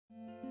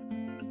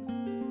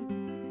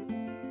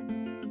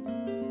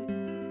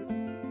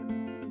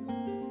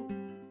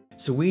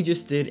So we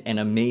just did an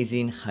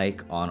amazing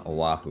hike on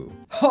Oahu.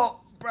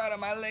 Oh, brother,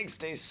 my legs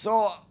stay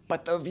sore,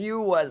 but the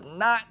view was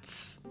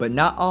nuts. But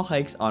not all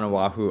hikes on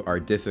Oahu are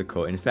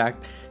difficult. In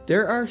fact,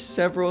 there are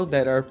several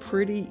that are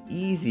pretty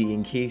easy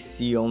in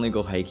case you only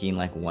go hiking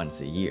like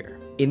once a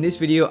year. In this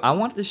video, I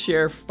wanted to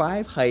share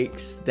 5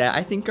 hikes that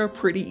I think are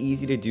pretty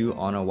easy to do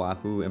on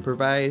Oahu and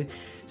provide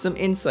some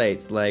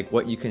insights like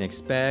what you can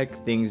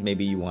expect, things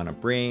maybe you want to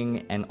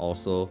bring, and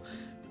also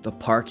the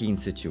parking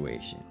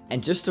situation.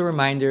 And just a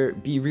reminder,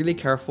 be really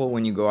careful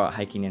when you go out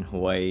hiking in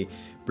Hawaii.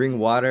 Bring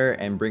water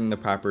and bring the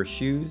proper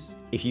shoes.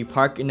 If you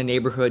park in the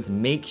neighborhoods,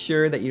 make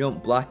sure that you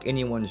don't block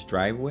anyone's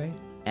driveway.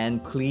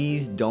 And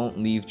please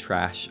don't leave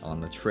trash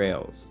on the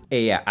trails.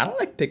 Hey, yeah, I don't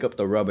like pick up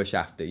the rubbish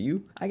after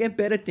you. I get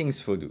better things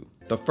for do.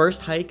 The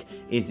first hike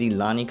is the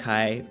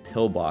Lanikai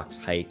Pillbox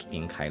hike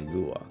in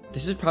Kailua.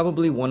 This is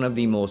probably one of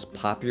the most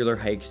popular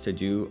hikes to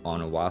do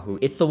on Oahu.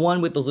 It's the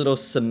one with the little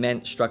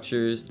cement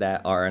structures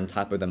that are on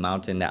top of the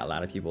mountain that a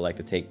lot of people like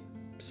to take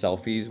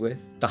selfies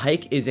with. The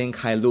hike is in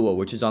Kailua,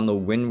 which is on the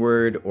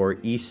windward or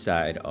east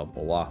side of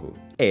Oahu.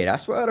 Hey,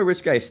 that's where all the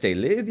rich guys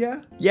live,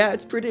 yeah? Yeah,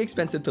 it's pretty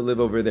expensive to live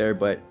over there,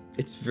 but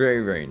it's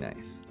very, very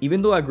nice.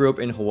 Even though I grew up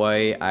in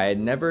Hawaii, I had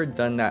never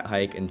done that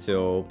hike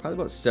until probably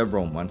about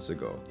several months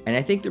ago. And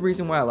I think the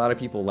reason why a lot of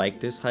people like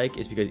this hike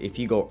is because if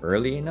you go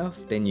early enough,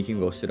 then you can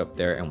go sit up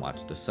there and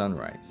watch the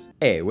sunrise.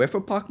 Hey, where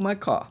for park my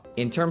car?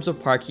 In terms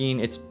of parking,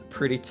 it's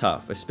pretty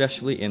tough,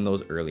 especially in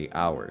those early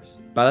hours.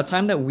 By the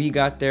time that we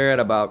got there at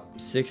about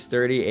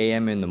 6:30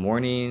 a.m. in the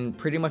morning,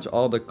 pretty much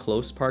all the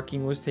close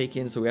parking was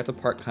taken, so we had to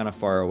park kind of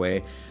far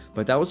away.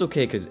 But that was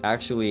okay because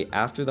actually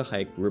after the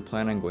hike, we were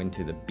planning on going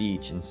to the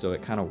beach, and so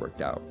it kind of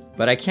worked out.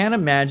 But I can't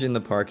imagine the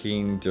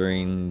parking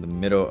during the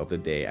middle of the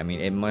day. I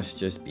mean, it must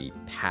just be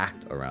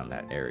packed around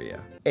that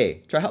area.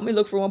 Hey, try help me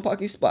look for one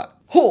parking spot.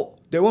 Ho!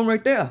 There's one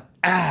right there.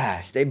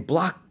 Ah, stay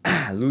blocked.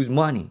 Ah, lose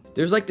money.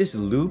 There's like this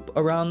loop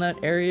around that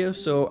area,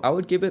 so I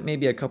would give it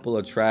maybe a couple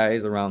of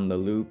tries around the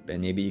loop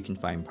and maybe you can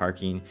find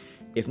parking.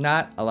 If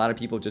not, a lot of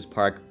people just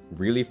park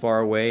really far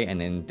away and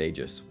then they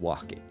just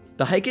walk it.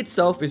 The hike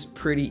itself is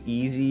pretty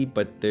easy,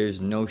 but there's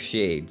no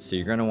shade, so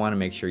you're gonna wanna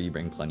make sure you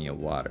bring plenty of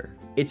water.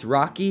 It's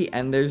rocky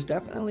and there's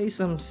definitely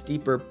some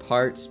steeper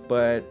parts,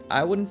 but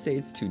I wouldn't say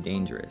it's too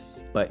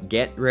dangerous. But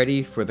get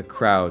ready for the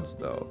crowds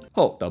though.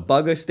 Oh, the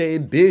bugger stay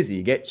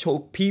busy, get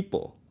choke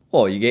people.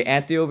 Oh, you get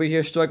auntie over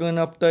here struggling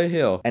up the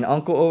hill and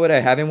uncle over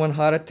there having one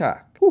heart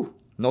attack. Whew,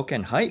 no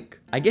can hike.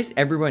 I guess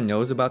everyone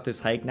knows about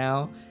this hike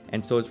now,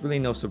 and so it's really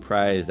no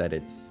surprise that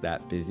it's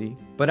that busy.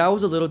 But I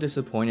was a little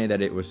disappointed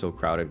that it was so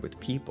crowded with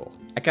people.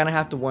 I kind of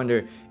have to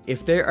wonder,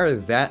 if there are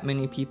that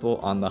many people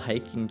on the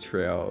hiking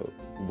trail,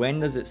 when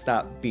does it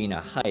stop being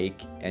a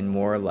hike and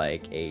more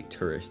like a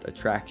tourist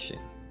attraction?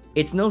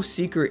 It's no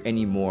secret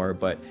anymore,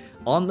 but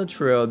on the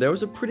trail, there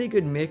was a pretty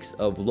good mix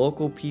of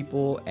local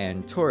people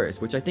and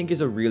tourists, which I think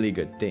is a really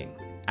good thing.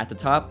 At the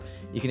top,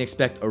 you can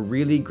expect a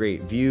really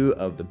great view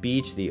of the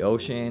beach, the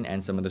ocean,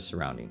 and some of the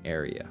surrounding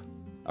area.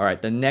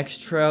 Alright, the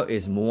next trail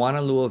is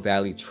Moanalua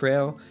Valley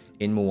Trail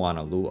in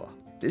Moanalua.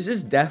 This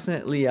is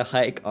definitely a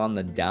hike on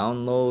the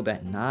down low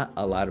that not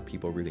a lot of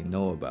people really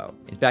know about.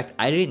 In fact,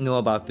 I didn't know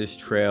about this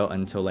trail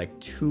until like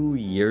 2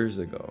 years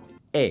ago.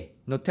 Hey,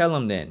 no tell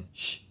them then.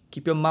 Shh,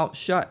 keep your mouth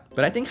shut.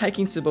 But I think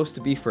hiking's supposed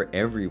to be for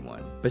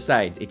everyone.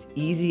 Besides, it's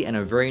easy and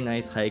a very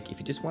nice hike if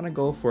you just want to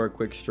go for a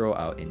quick stroll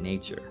out in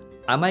nature.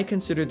 I might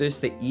consider this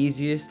the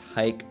easiest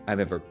hike I've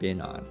ever been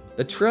on.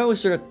 The trail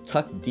is sort of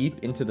tucked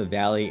deep into the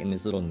valley in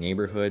this little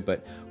neighborhood,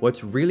 but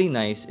what's really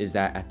nice is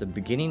that at the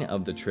beginning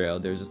of the trail,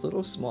 there's this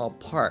little small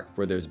park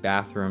where there's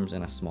bathrooms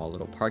and a small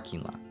little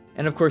parking lot.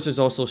 And of course, there's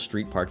also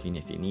street parking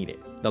if you need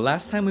it. The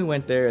last time we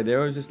went there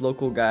was this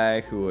local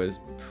guy who was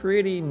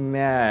pretty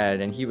mad,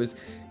 and he was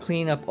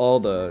cleaning up all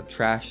the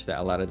trash that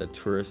a lot of the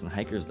tourists and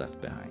hikers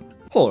left behind.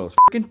 Oh, those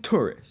freaking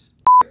tourists.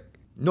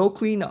 No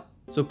cleanup.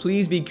 So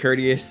please be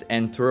courteous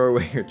and throw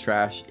away your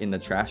trash in the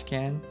trash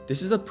can.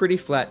 This is a pretty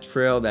flat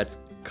trail that's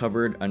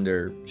covered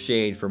under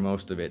shade for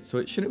most of it, so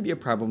it shouldn't be a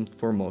problem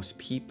for most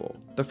people.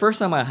 The first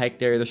time I hiked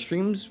there, the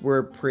streams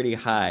were pretty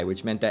high,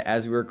 which meant that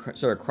as we were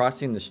sort of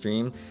crossing the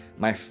stream,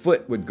 my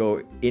foot would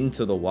go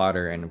into the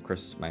water, and of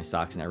course my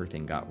socks and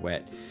everything got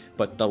wet.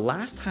 But the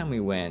last time we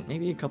went,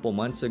 maybe a couple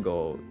months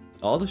ago,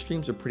 all the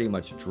streams were pretty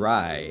much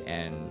dry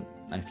and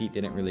my feet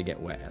didn't really get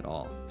wet at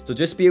all. So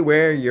just be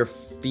aware your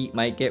feet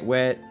might get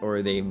wet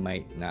or they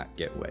might not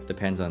get wet.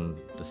 Depends on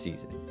the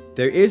season.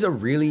 There is a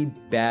really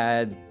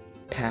bad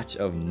patch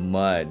of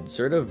mud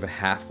sort of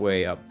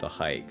halfway up the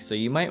hike. So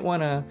you might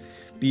want to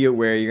be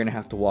aware you're going to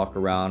have to walk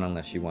around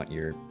unless you want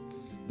your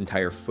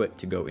entire foot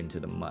to go into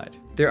the mud.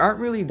 There aren't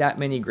really that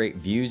many great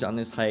views on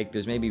this hike.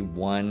 There's maybe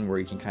one where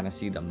you can kind of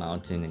see the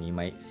mountain and you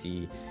might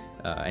see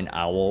an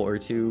owl or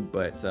two,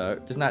 but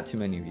there's not too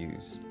many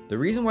views. The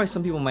reason why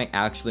some people might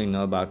actually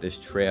know about this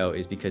trail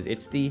is because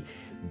it's the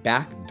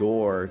back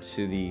door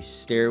to the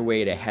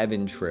Stairway to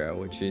Heaven trail,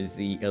 which is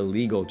the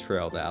illegal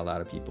trail that a lot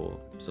of people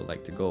still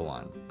like to go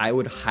on. I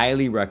would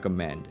highly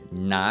recommend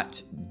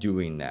not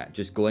doing that.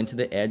 Just going to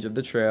the edge of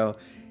the trail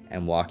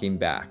and walking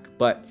back.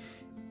 But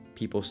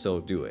people still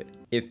do it.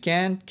 If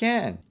can,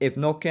 can. If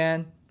no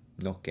can,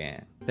 no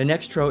can. The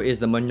next trail is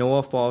the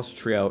Manoa Falls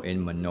Trail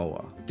in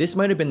Manoa. This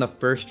might have been the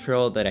first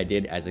trail that I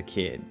did as a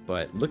kid,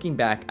 but looking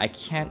back, I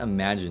can't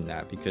imagine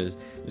that because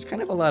there's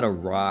kind of a lot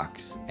of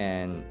rocks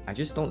and I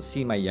just don't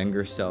see my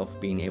younger self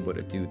being able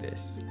to do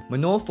this.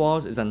 Manoa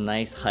Falls is a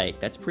nice hike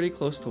that's pretty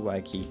close to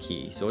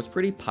Waikiki, so it's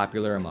pretty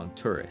popular among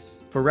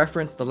tourists. For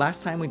reference, the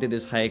last time we did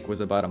this hike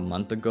was about a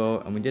month ago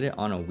and we did it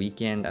on a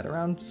weekend at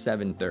around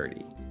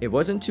 7:30. It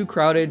wasn't too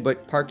crowded,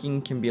 but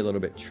parking can be a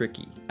little bit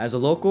tricky. As a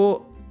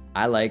local,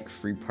 I like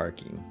free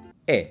parking.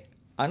 Hey,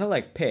 I don't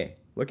like pay.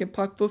 We can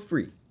park for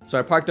free. So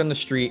I parked on the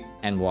street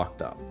and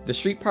walked up. The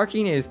street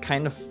parking is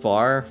kind of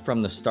far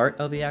from the start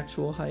of the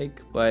actual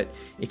hike, but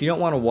if you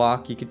don't want to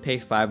walk, you could pay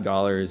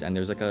 $5 and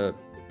there's like a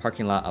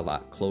parking lot a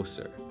lot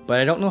closer. But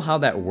I don't know how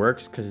that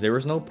works because there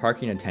was no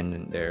parking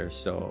attendant there,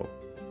 so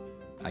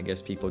I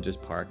guess people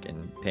just park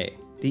and pay.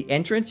 The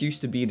entrance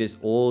used to be this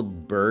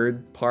old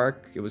bird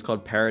park. It was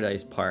called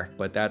Paradise Park,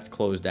 but that's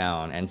closed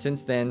down. And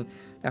since then,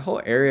 that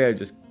whole area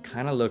just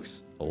kind of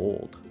looks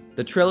old.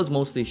 The trail is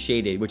mostly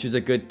shaded, which is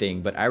a good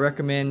thing, but I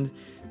recommend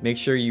make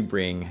sure you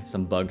bring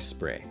some bug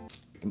spray.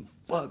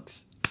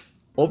 Bugs.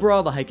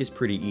 Overall, the hike is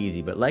pretty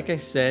easy, but like I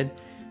said,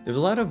 there's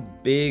a lot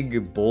of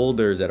big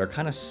boulders that are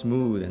kind of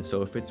smooth, and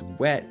so if it's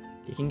wet,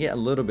 it can get a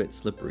little bit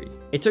slippery.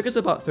 It took us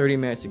about 30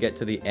 minutes to get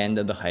to the end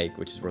of the hike,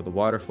 which is where the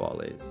waterfall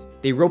is.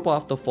 They rope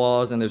off the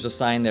falls and there's a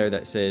sign there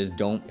that says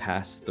don't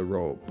pass the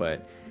rope,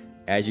 but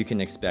as you can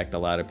expect, a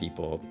lot of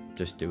people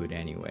just do it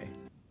anyway.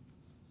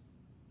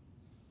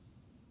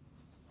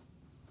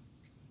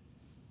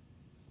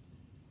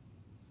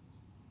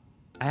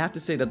 I have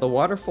to say that the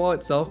waterfall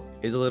itself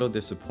is a little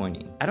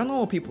disappointing. I don't know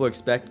what people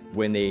expect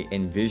when they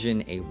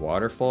envision a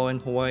waterfall in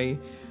Hawaii,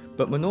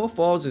 but Manoa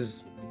Falls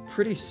is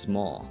pretty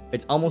small.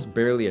 It's almost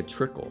barely a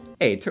trickle.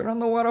 Hey, turn on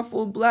the water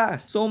full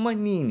blast, so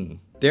manini.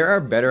 There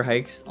are better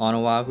hikes on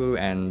Oahu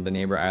and the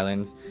neighbor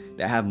islands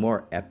that have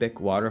more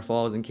epic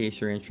waterfalls in case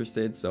you're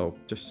interested, so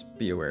just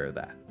be aware of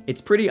that.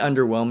 It's pretty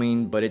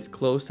underwhelming, but it's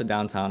close to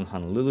downtown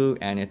Honolulu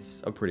and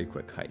it's a pretty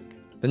quick hike.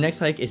 The next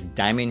hike is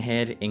Diamond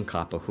Head in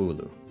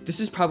Kapahulu. This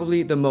is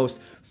probably the most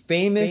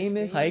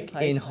famous hike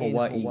in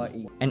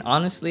Hawaii. And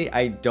honestly,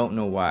 I don't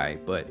know why,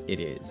 but it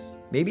is.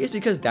 Maybe it's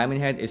because Diamond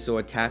Head is so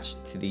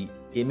attached to the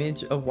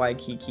image of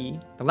Waikiki.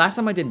 The last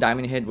time I did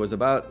Diamond Head was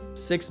about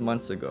 6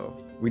 months ago.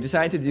 We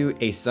decided to do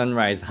a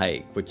sunrise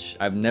hike, which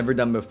I've never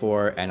done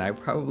before and I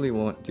probably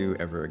won't do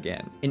ever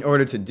again. In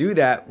order to do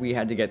that, we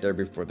had to get there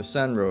before the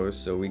sun rose,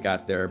 so we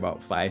got there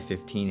about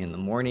 5:15 in the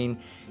morning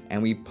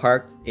and we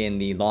parked in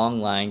the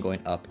long line going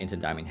up into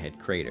Diamond Head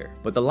Crater.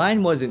 But the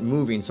line wasn't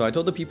moving, so I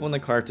told the people in the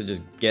car to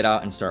just get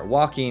out and start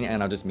walking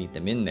and I'll just meet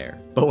them in there.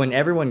 But when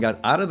everyone got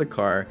out of the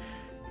car,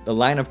 the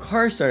line of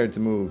cars started to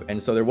move,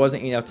 and so there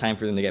wasn't enough time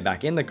for them to get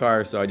back in the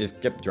car, so I just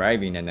kept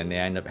driving and then they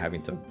ended up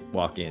having to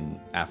walk in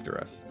after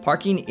us.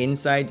 Parking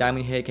inside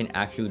Diamond Head can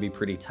actually be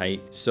pretty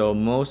tight, so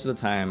most of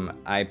the time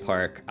I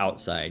park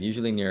outside,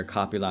 usually near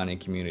Kapilani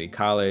Community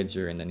College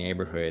or in the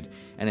neighborhood,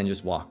 and then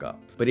just walk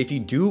up. But if you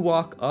do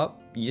walk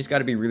up, you just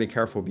gotta be really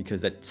careful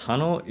because that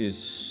tunnel is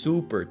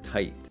super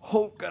tight.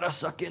 Oh, gotta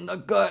suck in the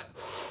gut.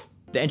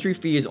 The entry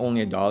fee is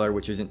only $1,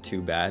 which isn't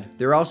too bad.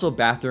 There are also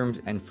bathrooms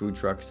and food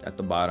trucks at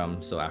the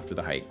bottom, so after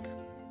the hike,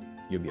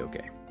 you'll be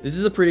okay. This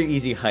is a pretty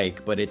easy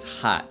hike, but it's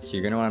hot, so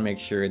you're gonna wanna make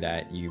sure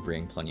that you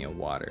bring plenty of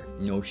water.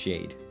 No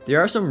shade. There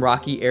are some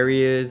rocky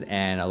areas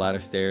and a lot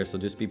of stairs, so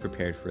just be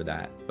prepared for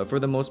that. But for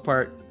the most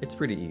part, it's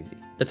pretty easy.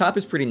 The top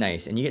is pretty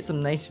nice, and you get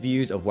some nice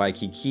views of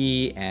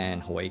Waikiki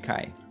and Hawaii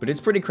Kai. But it's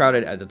pretty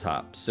crowded at the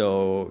top,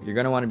 so you're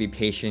gonna wanna be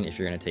patient if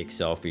you're gonna take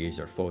selfies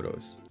or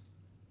photos.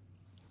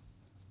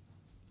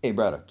 Hey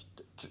brother,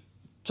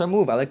 try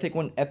move. I like to take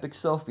one epic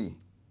selfie.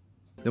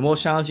 The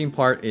most challenging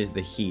part is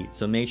the heat,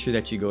 so make sure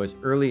that you go as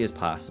early as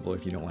possible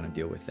if you don't want to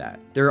deal with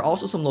that. There are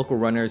also some local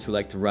runners who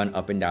like to run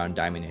up and down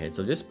Diamond Head,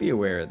 so just be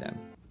aware of them.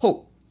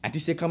 Ho! After you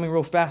see it coming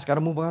real fast,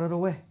 gotta move out of the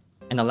way.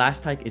 And the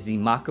last hike is the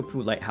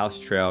Makapu Lighthouse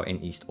Trail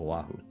in East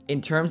Oahu.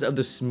 In terms of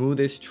the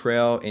smoothest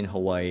trail in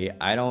Hawaii,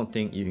 I don't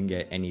think you can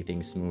get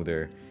anything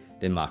smoother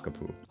than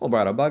Makapu. Oh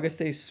brother, bugger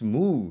stay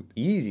smooth.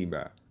 Easy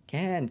bro.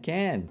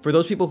 Can. For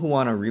those people who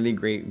want a really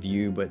great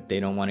view but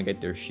they don't want to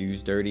get their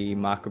shoes dirty,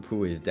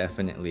 Makapu is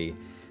definitely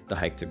the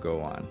hike to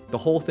go on. The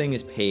whole thing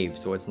is paved,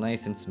 so it's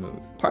nice and smooth.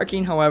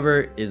 Parking,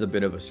 however, is a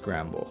bit of a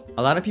scramble.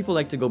 A lot of people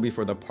like to go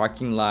before the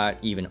parking lot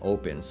even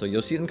opens, so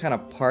you'll see them kind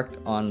of parked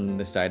on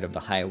the side of the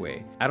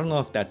highway. I don't know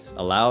if that's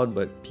allowed,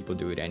 but people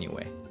do it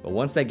anyway. But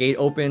once that gate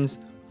opens,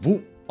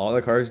 whoop, all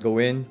the cars go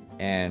in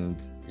and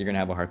you're gonna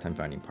have a hard time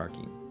finding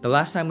parking. The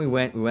last time we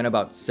went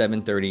about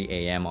 7:30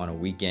 a.m. on a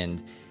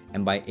weekend,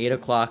 and by 8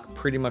 o'clock,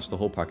 pretty much the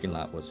whole parking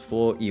lot was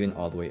full, even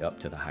all the way up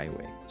to the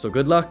highway. So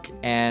good luck,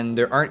 and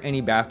there aren't any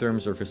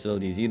bathrooms or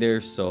facilities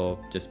either, so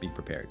just be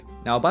prepared.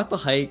 Now about the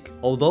hike,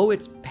 although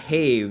it's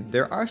paved,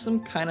 there are some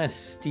kind of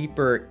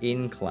steeper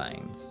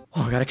inclines.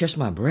 Oh, I gotta catch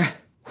my breath.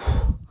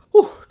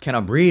 Whew,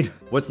 Cannot breathe.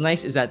 What's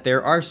nice is that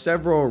there are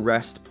several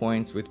rest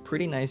points with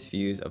pretty nice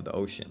views of the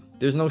ocean.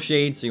 There's no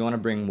shade, so you want to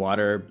bring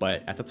water,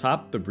 but at the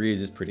top, the breeze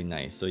is pretty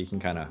nice, so you can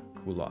kind of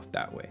cool off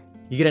that way.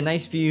 You get a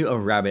nice view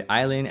of Rabbit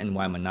Island and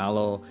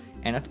Waimanalo,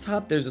 and at the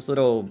top, there's this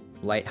little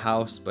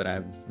lighthouse, but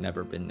I've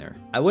never been there.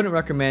 I wouldn't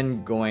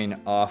recommend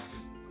going off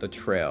the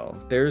trail.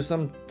 There's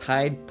some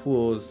tide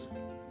pools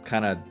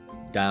kind of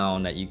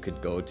down that you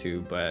could go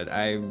to, but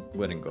I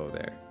wouldn't go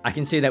there. I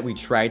can say that we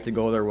tried to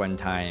go there one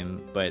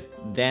time, but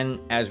then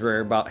as we're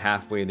about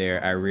halfway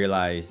there, I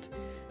realized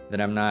that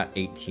I'm not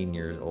 18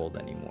 years old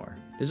anymore.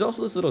 There's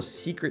also this little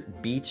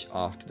secret beach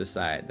off to the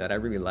side that I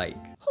really like.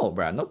 Oh,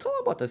 Brad, don't tell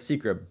about the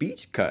secret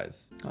beach,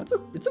 cuz. Oh,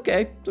 it's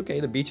okay. It's okay.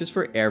 The beach is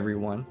for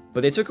everyone.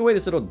 But they took away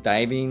this little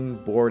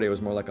diving board. It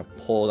was more like a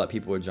pole that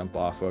people would jump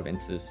off of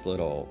into this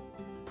little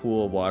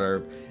pool of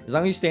water. As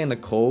long as you stay in the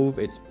cove,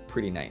 it's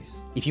pretty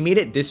nice. If you made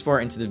it this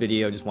far into the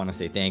video, just want to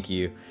say thank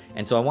you.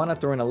 And so I want to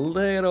throw in a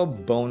little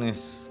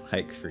bonus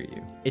hike for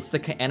you. It's the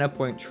Kaena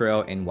Point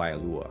Trail in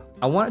Waialua.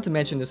 I wanted to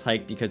mention this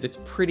hike because it's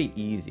pretty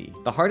easy.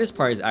 The hardest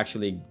part is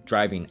actually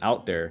driving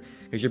out there,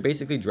 because you're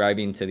basically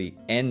driving to the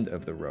end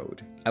of the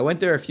road. I went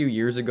there a few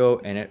years ago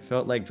and it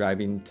felt like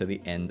driving to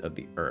the end of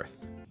the earth.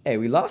 Hey,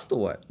 we lost or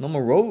what? No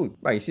more road.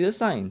 Right, you see the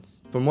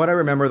signs. From what I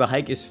remember, the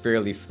hike is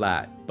fairly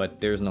flat,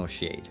 but there's no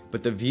shade.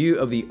 But the view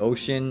of the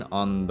ocean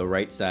on the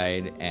right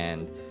side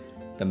and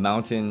the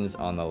mountains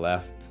on the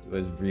left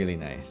was really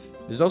nice.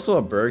 There's also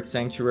a bird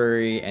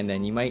sanctuary, and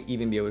then you might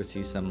even be able to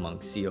see some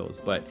monk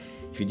seals. But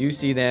if you do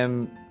see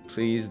them,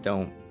 please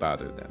don't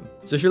bother them.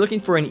 So if you're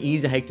looking for an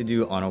easy hike to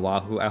do on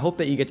Oahu, I hope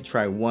that you get to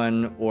try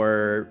one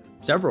or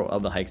several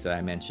of the hikes that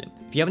I mentioned.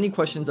 If you have any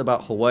questions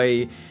about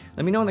Hawaii,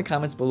 let me know in the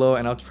comments below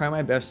and I'll try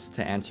my best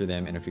to answer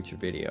them in a future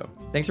video.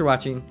 Thanks for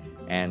watching,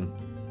 and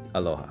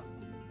aloha.